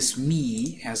 But this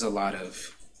me has a lot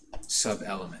of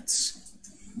sub-elements.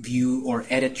 View or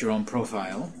edit your own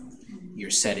profile, your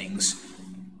settings,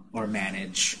 or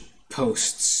manage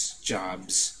posts,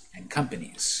 jobs, and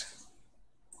companies.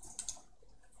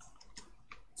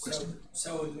 So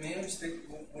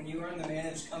when you run the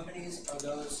managed companies, are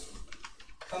those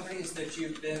companies that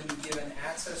you've been given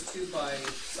access to by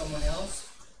someone else?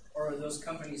 Or are those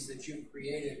companies that you've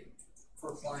created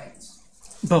for clients?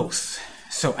 Both.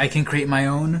 So I can create my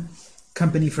own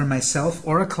company for myself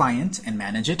or a client and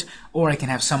manage it, or I can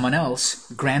have someone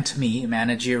else grant me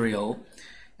managerial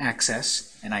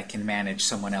access, and I can manage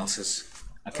someone else's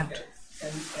account. Okay.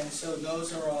 And so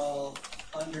those are all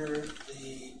under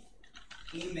the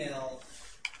email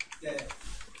that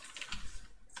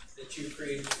you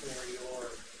created for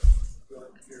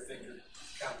your Victor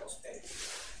Campos page.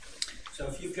 So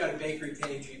if you've got a bakery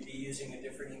page, you'd be using a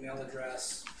different email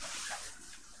address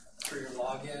for your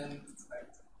login.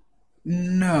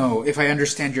 No, if I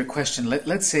understand your question,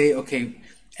 let's say, okay,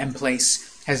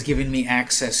 Mplace has given me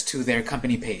access to their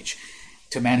company page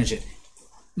to manage it.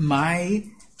 My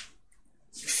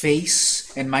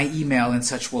face and my email and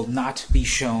such will not be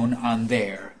shown on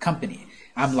their company.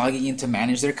 I'm logging in to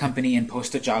manage their company and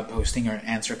post a job posting or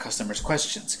answer customers'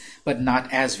 questions, but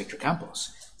not as Victor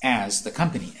Campos, as the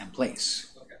company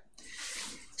Mplace. Okay.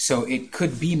 So it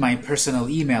could be my personal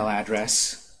email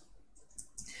address,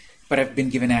 but I've been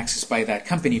given access by that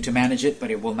company to manage it,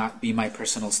 but it will not be my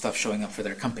personal stuff showing up for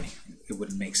their company. It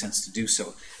wouldn't make sense to do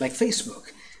so. Like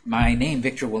Facebook, my name,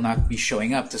 Victor, will not be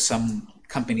showing up to some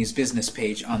company's business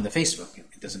page on the Facebook.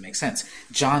 It doesn't make sense.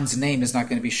 John's name is not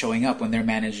going to be showing up when they're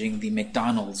managing the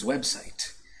McDonald's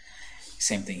website.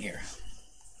 Same thing here.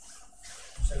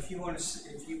 So if you want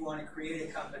to create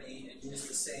a company and use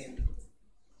the same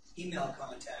email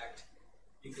contact,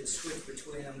 you could switch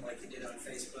between them like you did on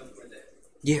Facebook with it.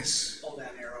 Yes. Hold down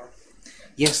arrow.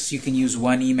 Yes, you can use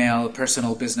one email,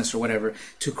 personal, business, or whatever,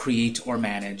 to create or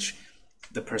manage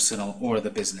the personal or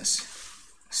the business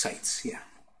sites. Yeah.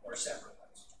 Or separate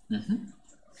ones. Mm-hmm.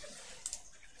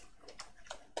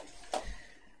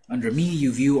 Under Me,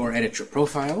 you view or edit your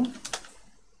profile.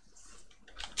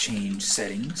 Change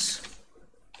settings.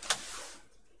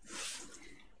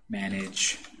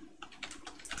 Manage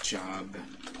job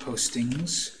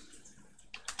postings.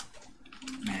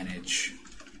 Manage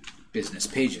business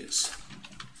pages.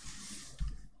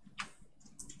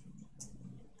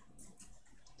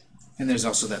 And there's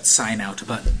also that sign out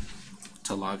button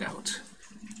to log out.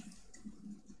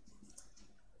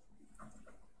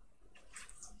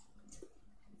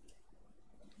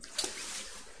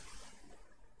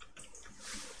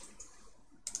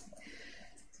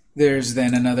 There's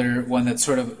then another one that's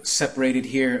sort of separated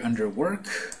here under work.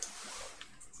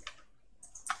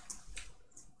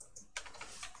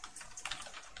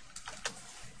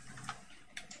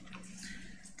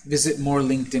 Visit more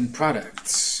LinkedIn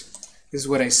products. This is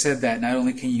what I said, that not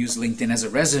only can you use LinkedIn as a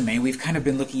resume, we've kind of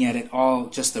been looking at it all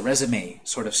just the resume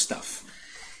sort of stuff.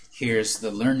 Here's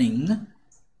the learning.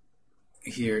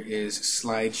 Here is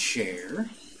slide share.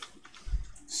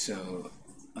 So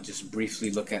I'll just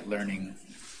briefly look at learning.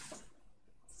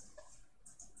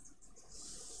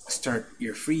 Start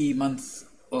your free month,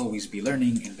 always be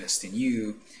learning, invest in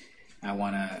you. I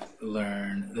want to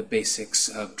learn the basics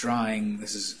of drawing.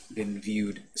 This has been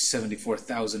viewed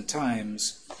 74,000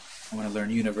 times. I want to learn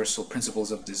universal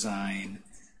principles of design.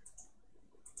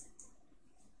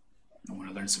 I want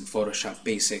to learn some Photoshop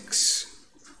basics.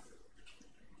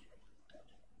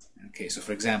 Okay, so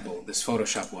for example, this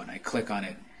Photoshop one, I click on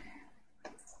it.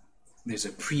 There's a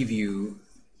preview.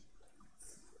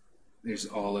 There's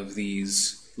all of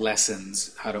these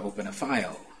lessons, how to open a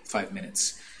file, 5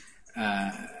 minutes.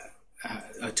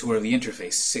 A tour of the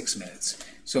interface, 6 minutes.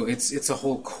 So it's a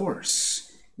whole course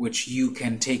which you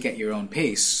can take at your own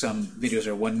pace. Some videos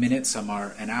are 1 minute, some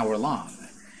are an hour long.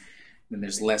 Then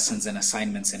there's lessons and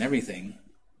assignments and everything.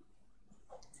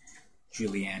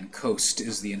 Julianne Coast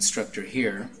is the instructor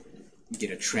here. You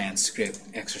get a transcript,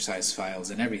 exercise files,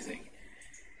 and everything.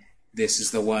 This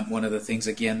is the one of the things,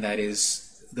 again, that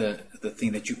is the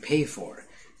thing that you pay for.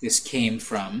 This came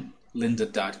from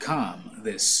lynda.com,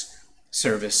 this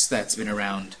service that's been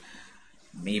around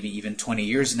maybe even 20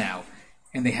 years now,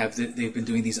 and they've been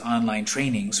doing these online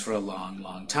trainings for a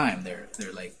long time. They're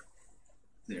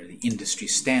the industry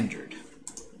standard,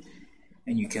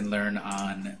 and you can learn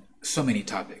on so many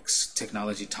topics: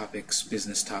 technology topics,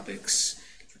 business topics.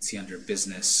 Let's see, under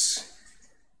business,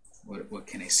 what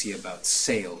can I see about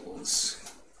sales?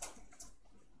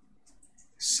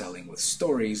 Selling with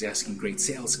stories, asking great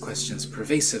sales questions,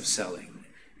 pervasive selling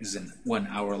is a 1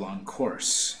 hour-long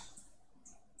course.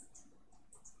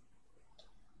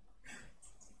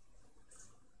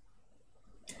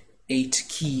 Eight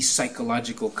key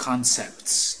psychological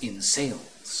concepts in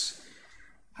sales.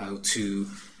 How to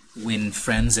win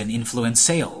friends and influence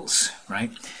sales,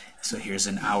 right? So here's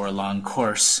an hour-long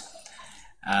course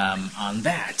on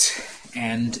that.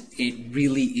 And it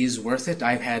really is worth it.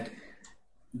 I've had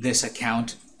this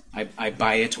account. I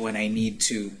buy it when I need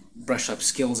to brush up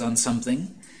skills on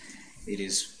something. It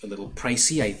is a little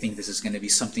pricey. I think this is going to be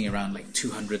something around like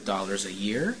 $200 a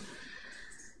year.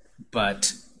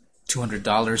 But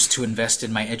 $200 to invest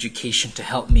in my education to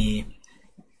help me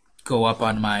go up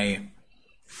on my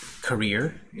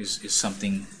career is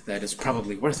something that is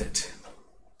probably worth it.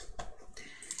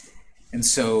 And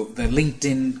so the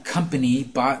LinkedIn company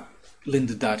bought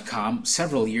lynda.com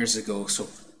several years ago, so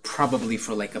probably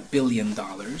for like $1 billion,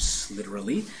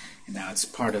 literally, and now it's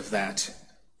part of that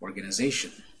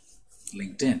organization,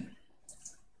 LinkedIn.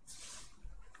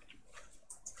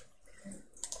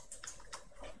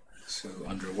 So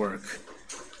under work,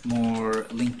 more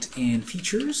LinkedIn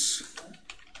features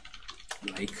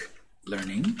like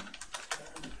learning,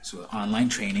 so online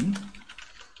training,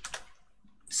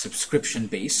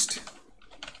 subscription-based,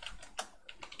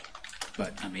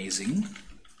 but amazing.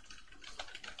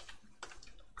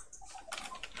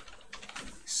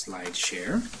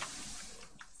 SlideShare.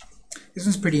 This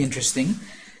one's pretty interesting.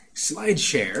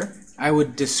 SlideShare, I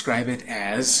would describe it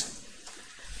as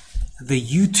the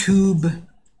YouTube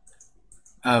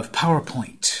of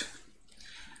PowerPoint.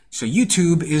 So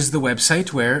YouTube is the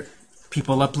website where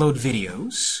people upload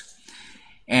videos,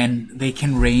 and they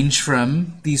can range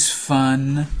from these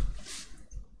fun,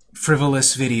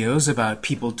 frivolous videos about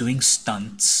people doing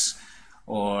stunts,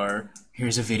 or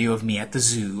here's a video of me at the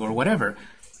zoo, or whatever,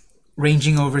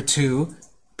 ranging over to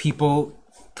people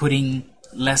putting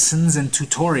lessons and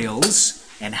tutorials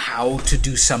and how to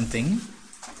do something.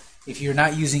 If you're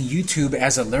not using YouTube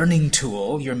as a learning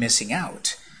tool, you're missing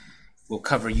out. We'll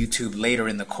cover YouTube later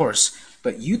in the course.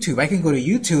 But YouTube, I can go to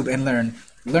YouTube and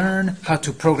learn how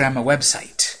to program a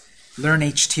website, learn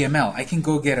HTML. I can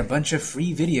go get a bunch of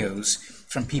free videos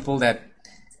from people that,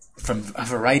 from a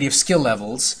variety of skill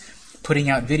levels, putting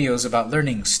out videos about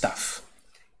learning stuff,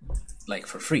 like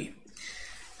for free.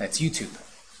 That's YouTube.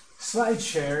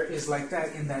 SlideShare is like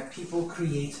that in that people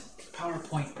create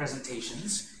PowerPoint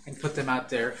presentations and put them out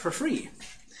there for free.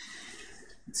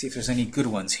 Let's see if there's any good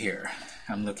ones here.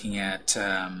 I'm looking at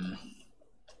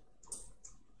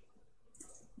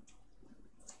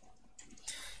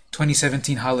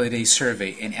 2017 Holiday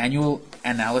Survey, an annual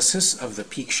analysis of the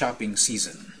peak shopping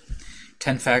season.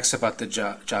 10 facts about the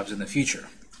jobs in the future.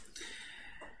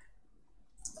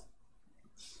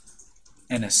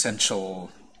 An essential,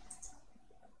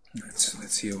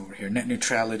 let's see over here, net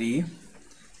neutrality,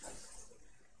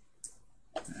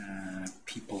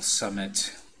 People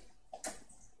Summit.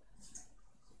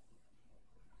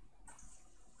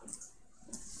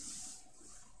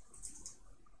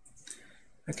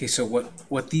 Okay, so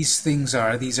what these things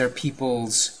are, these are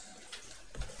people's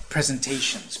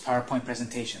presentations, PowerPoint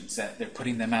presentations, that they're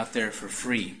putting them out there for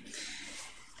free.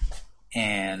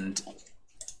 And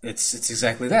it's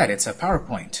exactly that. It's a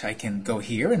PowerPoint. I can go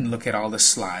here and look at all the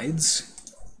slides.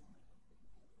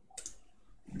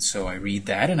 And so I read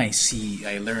that, and I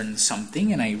learn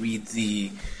something, and I read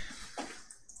the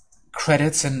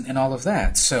credits and all of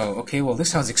that. So, okay, well,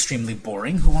 this sounds extremely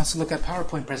boring. Who wants to look at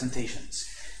PowerPoint presentations?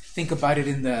 Think about it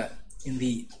in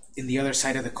the other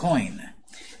side of the coin.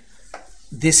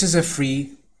 This is a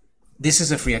free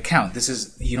account.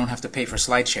 You don't have to pay for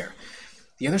SlideShare.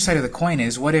 The other side of the coin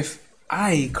is, what if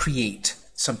I create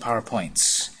some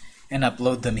PowerPoints and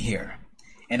upload them here,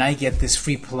 and I get this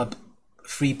free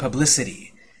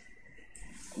publicity?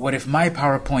 What if my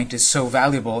PowerPoint is so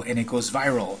valuable and it goes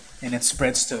viral and it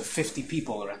spreads to 50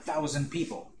 people or 1,000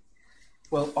 people?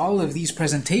 Well, all of these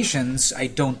presentations, I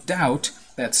don't doubt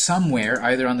that somewhere,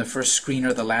 either on the first screen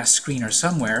or the last screen or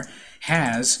somewhere,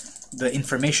 has the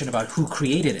information about who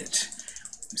created it.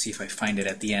 Let's see if I find it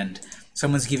at the end.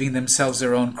 Someone's giving themselves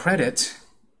their own credit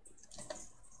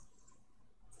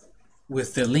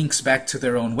with the links back to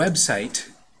their own website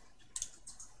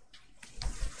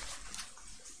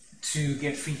to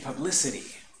get free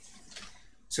publicity.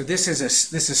 So this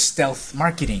is stealth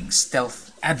marketing,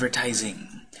 stealth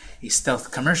advertising, a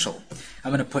stealth commercial.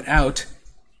 I'm going to put out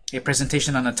a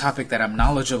presentation on a topic that I'm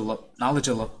knowledgeable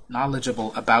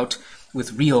about,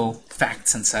 with real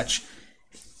facts and such.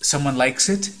 Someone likes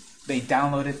it, they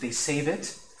download it, they save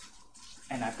it,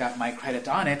 and I've got my credit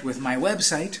on it with my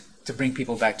website to bring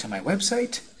people back to my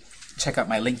website. Check out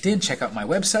my LinkedIn, check out my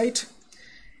website.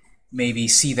 Maybe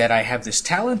see that I have this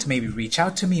talent, maybe reach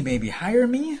out to me, maybe hire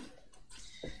me.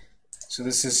 So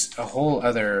this is a whole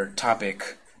other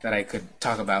topic that I could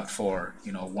talk about for,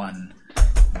 one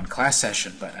class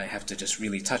session, but I have to just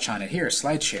really touch on it here.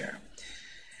 SlideShare.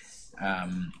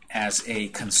 As a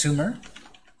consumer,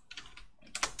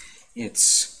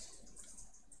 it's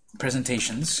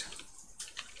presentations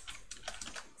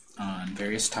on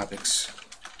various topics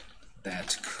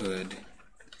that could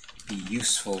be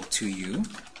useful to you,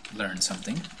 learn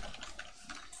something.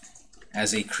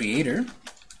 as a creator,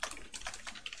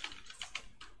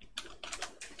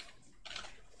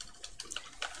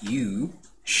 you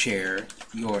share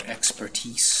your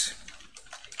expertise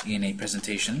in a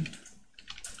presentation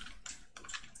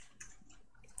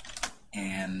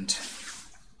and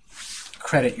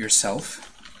credit yourself.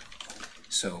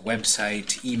 So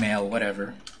website, email,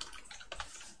 whatever.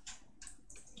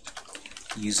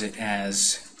 Use it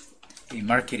as a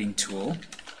marketing tool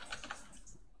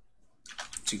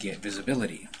to get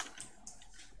visibility.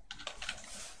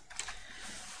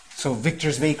 So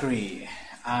Victor's Bakery,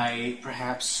 I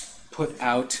perhaps put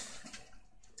out,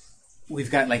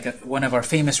 we've got like one of our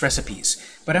famous recipes,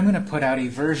 but I'm going to put out a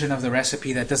version of the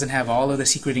recipe that doesn't have all of the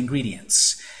secret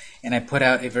ingredients. And I put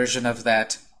out a version of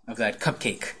that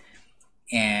cupcake.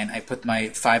 And I put my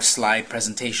 5-slide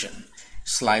presentation.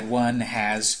 Slide 1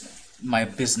 has my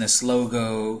business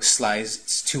logo.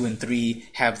 Slides 2 and 3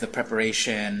 have the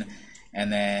preparation,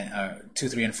 and then 2,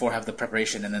 3, and 4 have the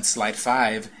preparation, and then slide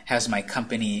 5 has my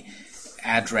company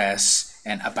address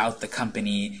and about the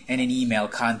company and an email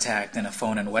contact and a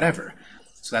phone and whatever.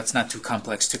 So that's not too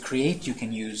complex to create. You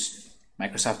can use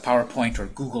Microsoft PowerPoint or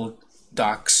Google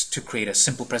Docs to create a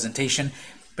simple presentation,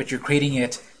 but you're creating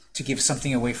it to give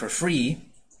something away for free,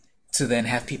 to then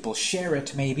have people share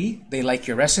it. Maybe they like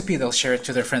your recipe, they'll share it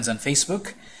to their friends on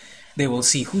Facebook. They will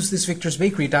see, who's this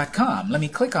victorsbakery.com? Let me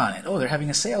click on it. Oh, they're having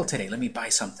a sale today. Let me buy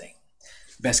something.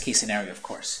 Best case scenario, of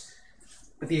course.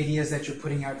 But the idea is that you're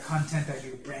putting out content, that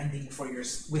you're branding for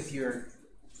with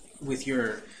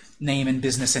your name and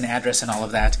business and address and all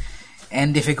of that.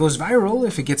 And if it goes viral,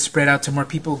 if it gets spread out to more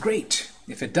people, great.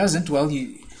 If it doesn't, well,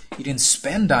 you didn't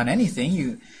spend on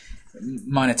anything.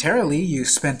 Monetarily, you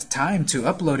spent time to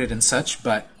upload it and such,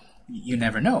 but you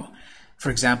never know. For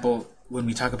example, when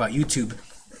we talk about YouTube,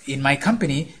 in my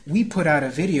company, we put out a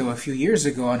video a few years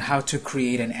ago on how to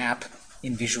create an app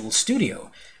in Visual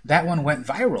Studio. That one went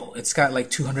viral. It's got like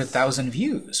 200,000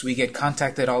 views. We get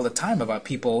contacted all the time about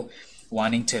people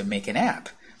wanting to make an app.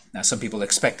 Now, some people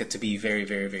expect it to be very,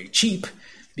 very, very cheap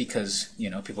because,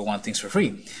 people want things for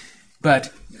free.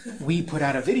 But we put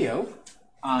out a video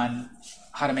on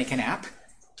how to make an app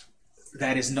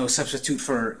that is no substitute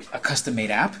for a custom-made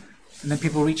app, and then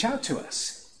people reach out to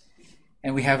us.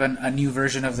 And we have a new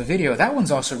version of the video. That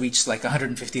one's also reached like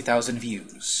 150,000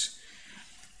 views.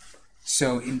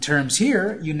 So in terms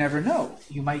here, you never know.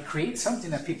 You might create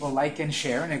something that people like and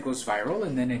share, and it goes viral,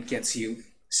 and then it gets you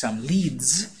some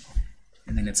leads,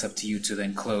 and then it's up to you to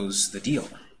then close the deal.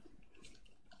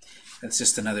 That's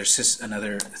just another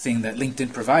thing that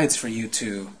LinkedIn provides for you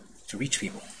to reach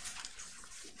people.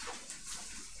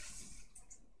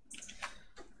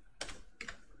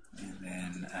 And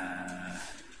then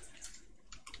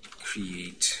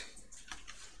create,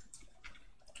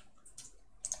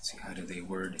 let's see, how do they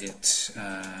word it?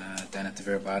 Down at the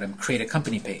very bottom, create a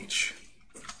company page.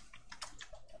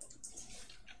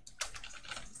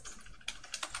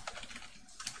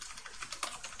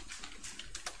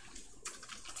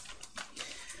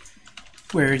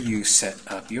 Where you set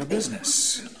up your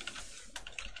business.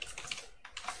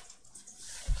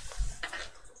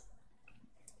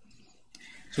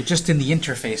 So just in the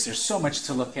interface, there's so much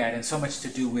to look at and so much to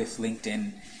do with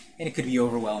LinkedIn, and it could be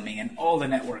overwhelming, and all the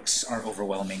networks are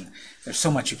overwhelming. There's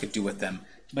so much you could do with them.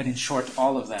 But in short,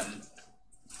 all of them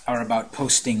are about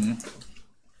posting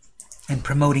and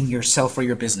promoting yourself or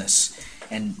your business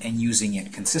and using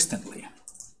it consistently.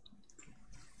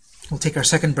 We'll take our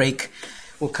second break.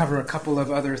 We'll cover a couple of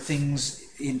other things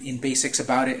in basics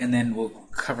about it, and then we'll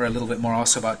cover a little bit more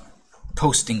also about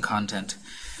posting content.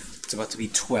 It's about to be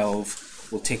 12.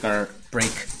 We'll take our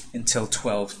break until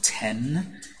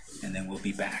 12:10, and then we'll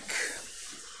be back.